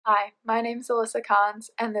Hi, my name's Alyssa Konz,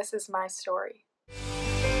 and this is my story.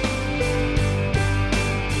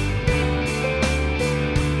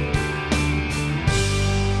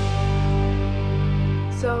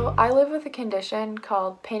 So, I live with a condition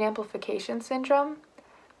called pain amplification syndrome,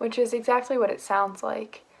 which is exactly what it sounds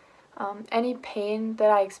like. Any pain that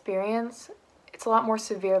I experience, it's a lot more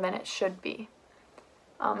severe than it should be.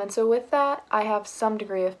 And so, with that, I have some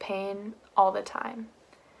degree of pain all the time.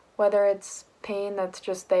 Whether it's pain that's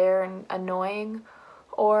just there and annoying,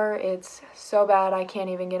 or it's so bad I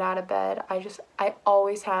can't even get out of bed. I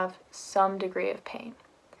always have some degree of pain.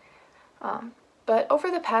 But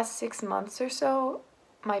over the past 6 months or so,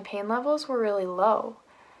 my pain levels were really low,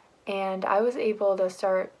 and I was able to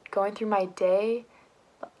start going through my day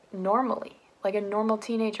normally, like a normal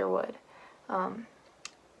teenager would.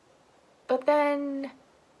 But then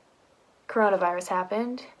coronavirus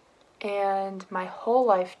happened, and my whole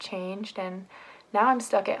life changed, and now I'm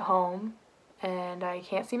stuck at home, and I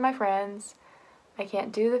can't see my friends. I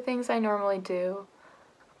can't do the things I normally do.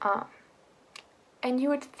 And you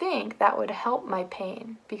would think that would help my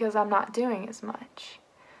pain because I'm not doing as much.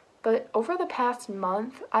 But over the past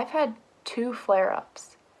month, I've had 2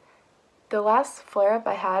 flare-ups. The last flare-up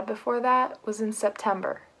I had before that was in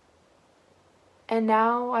September. And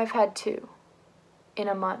now I've had 2 in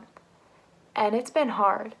a month. And it's been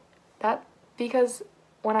hard. Because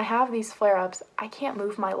when I have these flare-ups, I can't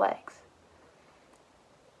move my legs.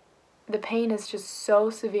 The pain is just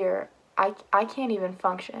so severe, I can't even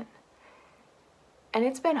function. And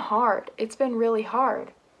it's been hard. It's been really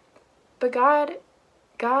hard. But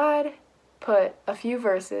God put a few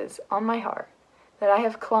verses on my heart that I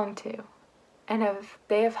have clung to, and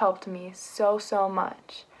they have helped me so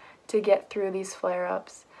much to get through these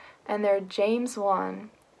flare-ups. And they're James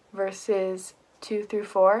 1, verses 2 through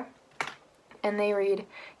 4, and they read,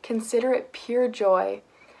 "Consider it pure joy,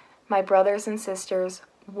 my brothers and sisters,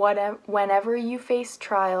 whenever you face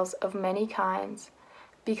trials of many kinds,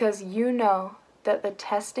 because you know that the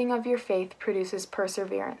testing of your faith produces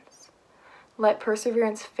perseverance. Let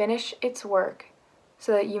perseverance finish its work,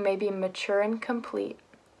 so that you may be mature and complete,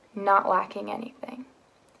 not lacking anything."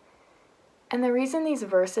 And the reason these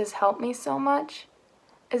verses help me so much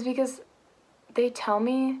is because they tell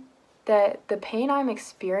me that the pain I'm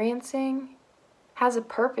experiencing has a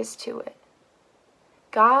purpose to it.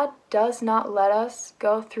 God does not let us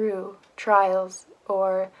go through trials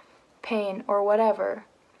or pain or whatever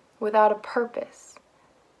without a purpose.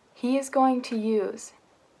 He is going to use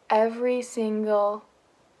every single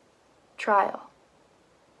trial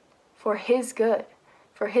for His good,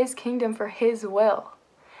 for His kingdom, for His will.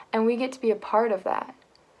 And we get to be a part of that.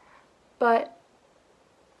 But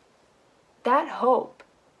that hope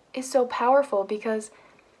is so powerful because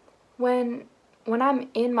when I'm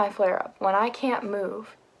in my flare-up, when I can't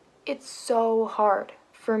move, it's so hard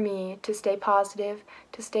for me to stay positive,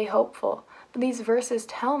 to stay hopeful. But these verses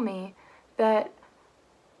tell me that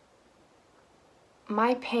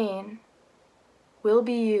my pain will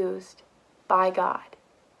be used by God.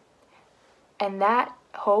 And that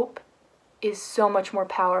hope is so much more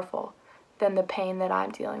powerful than the pain that I'm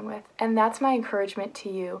dealing with. And that's my encouragement to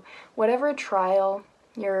you. Whatever trial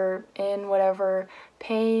you're in, whatever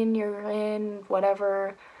pain you're in,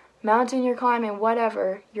 whatever mountain you're climbing,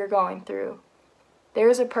 whatever you're going through,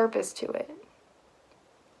 there's a purpose to it.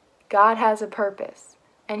 God has a purpose,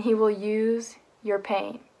 and He will use your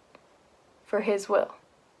pain for His will.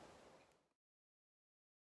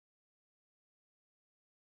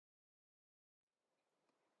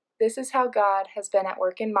 This is how God has been at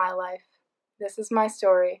work in my life. This is my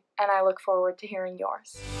story, and I look forward to hearing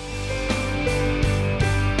yours.